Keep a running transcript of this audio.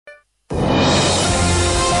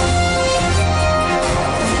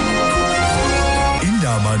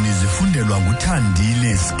zifundelwa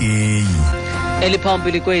nguThandile Skeyi.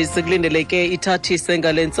 Eliphambili kwezi Kulindeke ithathise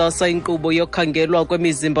ngale ntsasa inkubo yokukhangelwa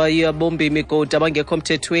kwemizimba yabombi bemigodi abangekho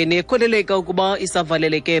mthethweni ekukholelwa ukuba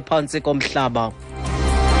basavaleleke phantsi komhlaba.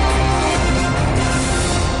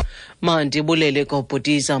 Mandibulele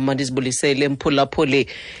kobhutiza mandizibulisele mphulaphuli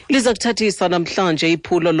liza kuthathisa namhlanje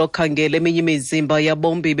iphulo lokukhangela eminye imizimba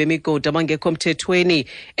yabombi bemigodi abangekho mthethweni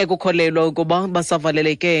ekukholelwa ukuba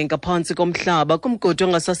basavaleleke ngaphantsi komhlaba kumgodi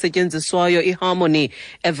ongasasetyenziswayo iHarmony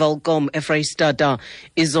eVelkom eFreystata.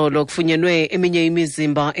 Izolo kufunyenwe eminye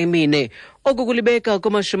imizimba emine. Oku kulibeka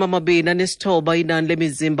kuma-29 inani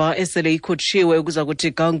lemizimba esele ikhutshiwe ukuza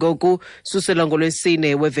kuthi ngoku susela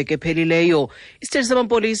ngoLwesine weveke ephelileyo. Isiteshi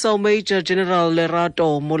samapolisa uMajor General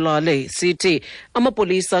Lerato Molale sithi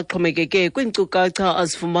amapolisa axhomekeke kwiinkcukacha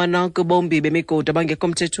azifumana kubombi bemigodi abangekho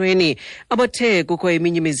mthethweni abathe kukho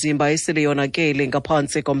eminye imizimba esele yonakele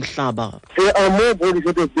ngaphantsi komhlaba. There are more bodies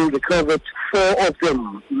that have been recovered, 4 of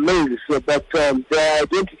them males, but their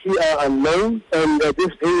identity are unknown, and this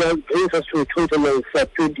brings us to a total of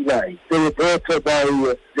 29. They were brought by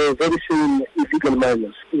the very same illegal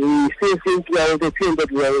miners. We still think it appears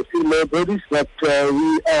that we are still more bodies, but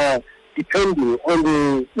we are depending on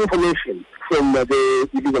the information from the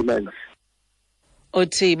illegal miners.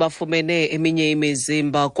 Othi bafumene eminye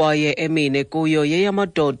imizimba kwaye emine kuyo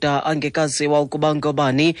yeyamadoda angekaziwa ukuba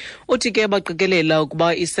ngobani. Uthi ke baqikelela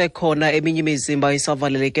ukuba isekhona eminye imizimba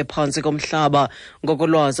isavaleleke phantsi komhlaba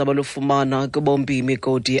ngokolwazi abalufumana kubombi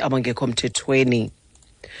imigodi abangekho mthethweni.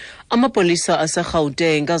 Amapolisa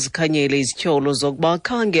aseGauteng azikhanyele izityholo zokuba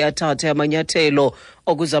khange athathe amanyathelo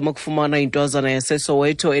okuzama ukufumana intwazana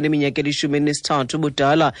yaseSoweto eneminyaka 13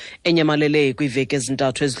 ubudala enyamalele kwiiveki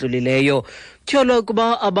ezintathu ezidlulileyo. Tyholo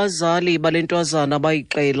ukuba abazali balentwazana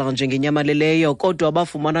bayixela njengenyamaleleyo kodwa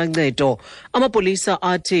abafumana ncedo. Amapolisa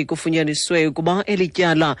athi kufunyaniswe ukuba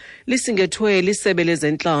elityala lisingethwe lisebe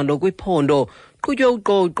lezentlalo kwiphondo. Qhutywe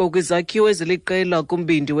uqoqo kwizakhiwo eziliqela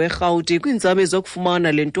kumbindi weRhawuti kwiinzame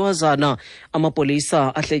zokufumana le ntwazana.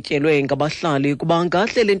 Amapolisa ahletyelwe ngabahlali kuba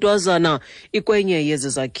ngahle le ntwazana ikwenye yezi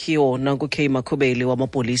zakhiwo. Nankukhe Makhubeli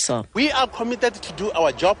wamapolisa. We are committed to do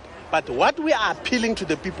our job, but what we are appealing to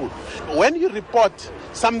the people, when you report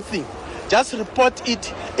something, just report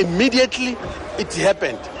it immediately it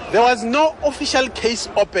happened. There was no official case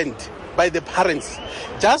opened by the parents.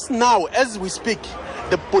 Just now, as we speak,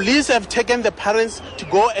 the police have taken the parents to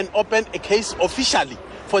go and open a case officially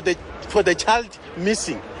for the child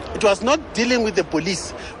missing. It was not dealing with the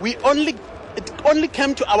police. It only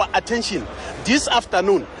came to our attention this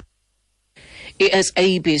afternoon.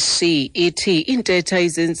 iSABC ithi intetha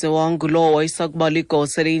izenziwa ngulowo wayesakuba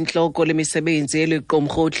ligosa leyintloko lemisebenzi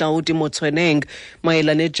eliqumrhu uHlaudi Motsoeneng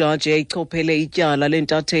mayela nejaji eyichophele ityala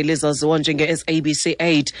lentatheli ezaziwa njenge-SABC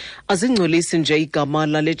 8 azingcolisi nje igama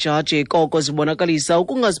lale jaji koko zibonakalisa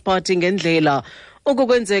ukungaziphathi ngendlela. Oku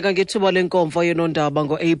kwenzeka ngethuba lenkomfa yonondaba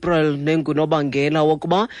ngo-April nengunobangela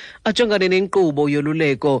wokuba ajongane nenkqubo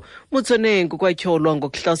yoluleko. Motsoeneng kwatyholwa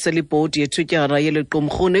ngokuhlasela ibhodi yethutyana yeli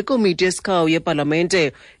qumrhu nekomiti yesikhawu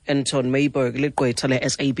yepalamente. Anton Mayberg ligqwetha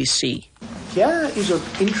le-SABC. Here is an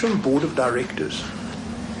interim board of directors.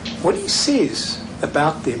 What he says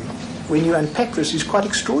about them when you unpack this is quite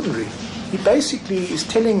extraordinary. He basically is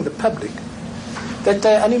telling the public that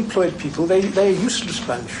they're unemployed people, they're a useless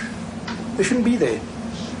bunch. They shouldn't be there.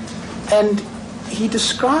 And he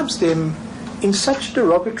describes them in such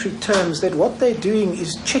derogatory terms that what they're doing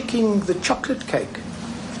is checking the chocolate cake.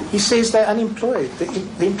 He says they're unemployed.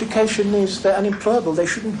 The implication is they're unemployable. They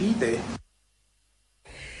shouldn't be there.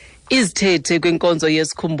 Izithethe kwinkonzo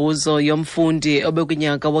yesikhumbuzo yomfundi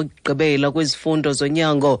obekunyaka wokugqibela kwizifundo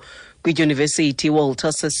zonyango kwidyunivesithi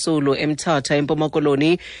Walter Sisulu eMthatha eMpuma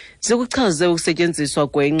Koloni zikuchaze ukusetyenziswa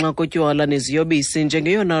gwenxa kotywala neziyobisi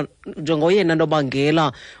njengoyena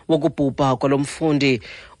nobangela wokubhubha kwalomfundi.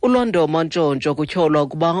 uLondo Mantshontsho kutyholwa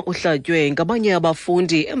ukuba uhlatywe ngabanye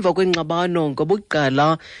abafundi emva kwengxabano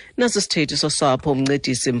ngobuqala nasisithethi sosapho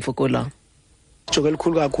umncedisi Mfukula. Jonge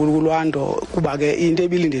elikhulu kakhulu kuLwando kuba ke into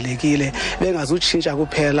ebilindelekile bengazutshintsha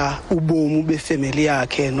kuphela ubomu befamily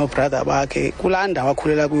yakhe no brother bakhe kulanda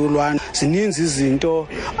wakhulela kuyoLwando. Zininzi izinto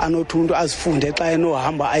anothuntu azifunde xa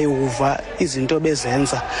enohamba ayuva izinto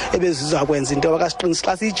bezenza ebeziza kwenza into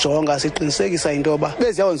abakasiqiniseka sijonga siqinisekisa into ba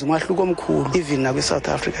beziyawenza umahluko omkhulu even na kwi South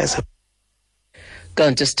Africa.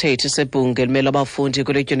 Kanti isithethe sebhunga elimele abafundi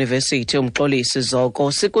kule dyunivesithi umxolisi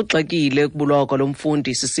Zoko sikugxekile ukubulawa lo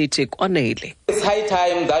mfundisi sithi kwanele. It's high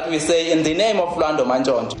time that we say, in the name of Lwando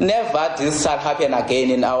Mantshontsho, never this shall happen again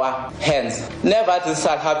in our hands. Never this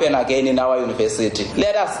shall happen again in our university.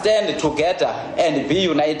 Let us stand together and be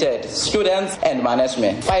united, students and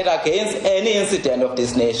management. Fight against any incident of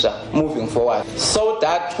this nature moving forward, so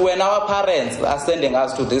that when our parents are sending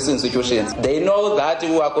us to these institutions, they know that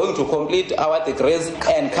we are going to complete our degrees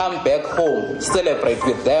and come back home, celebrate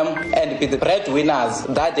with them and be the breadwinners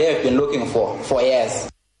that they have been looking for years.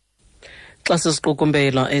 Xa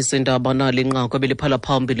sisiqukumbela ezindaba nali inqaku ebeliphala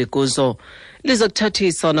phambili kuzo liza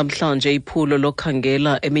kuthathisa namhlanje iphulo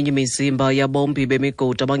lokukhangela eminye imizimba yabombi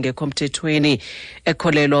bemigodi abangekho mthethweni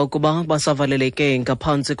ekukholelwa ukuba basavaleleke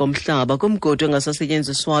ngaphantsi komhlaba kumgodi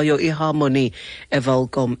ongasasetyenziswayo iHarmony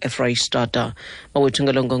eVelkom eFreystata. Mawethu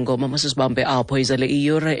ngelongongoma masisibambe apho izale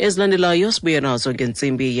iyure ezilandelayo sibuye nazo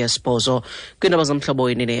ngentsimbi yesibhozo kwiindaba zomhlobo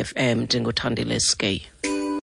wenene FM. Ndinguthandile Skey.